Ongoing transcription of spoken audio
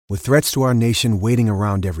With threats to our nation waiting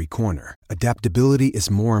around every corner, adaptability is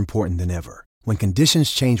more important than ever. When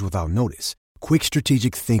conditions change without notice, quick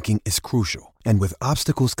strategic thinking is crucial. And with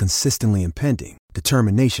obstacles consistently impending,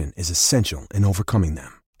 determination is essential in overcoming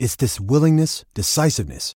them. It's this willingness,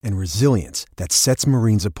 decisiveness, and resilience that sets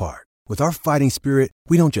Marines apart. With our fighting spirit,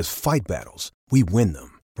 we don't just fight battles, we win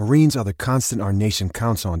them. Marines are the constant our nation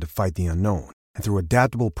counts on to fight the unknown. And through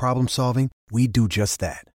adaptable problem solving, we do just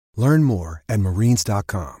that. Learn more at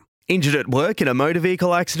marines.com. Injured at work in a motor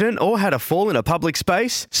vehicle accident or had a fall in a public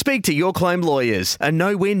space? Speak to Your Claim Lawyers, a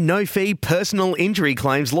no-win, no-fee personal injury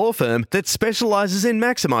claims law firm that specialises in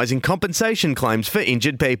maximising compensation claims for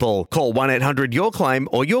injured people. Call 1-800-YOUR-CLAIM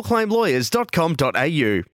or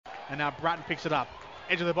yourclaimlawyers.com.au. And now Bratton picks it up.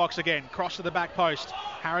 Edge of the box again. Cross to the back post.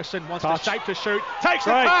 Harrison wants to shape to shoot. Takes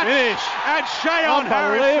it back. Finish. And Shayon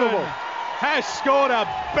Harrison has scored a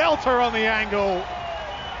belter on the angle.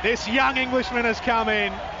 This young Englishman has come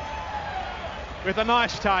in with a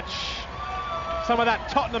nice touch, some of that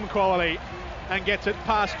Tottenham quality, and gets it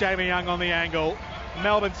past Jamie Young on the angle.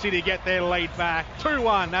 Melbourne City get their lead back.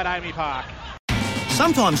 2-1 at Amy Park.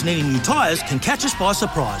 Sometimes needing new tyres can catch us by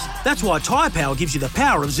surprise. That's why Tyre Power gives you the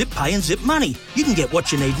power of Zip Pay and Zip Money. You can get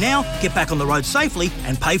what you need now, get back on the road safely,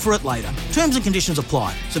 and pay for it later. Terms and conditions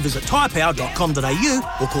apply. So visit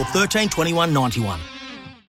tyrepower.com.au or call 13 21 91.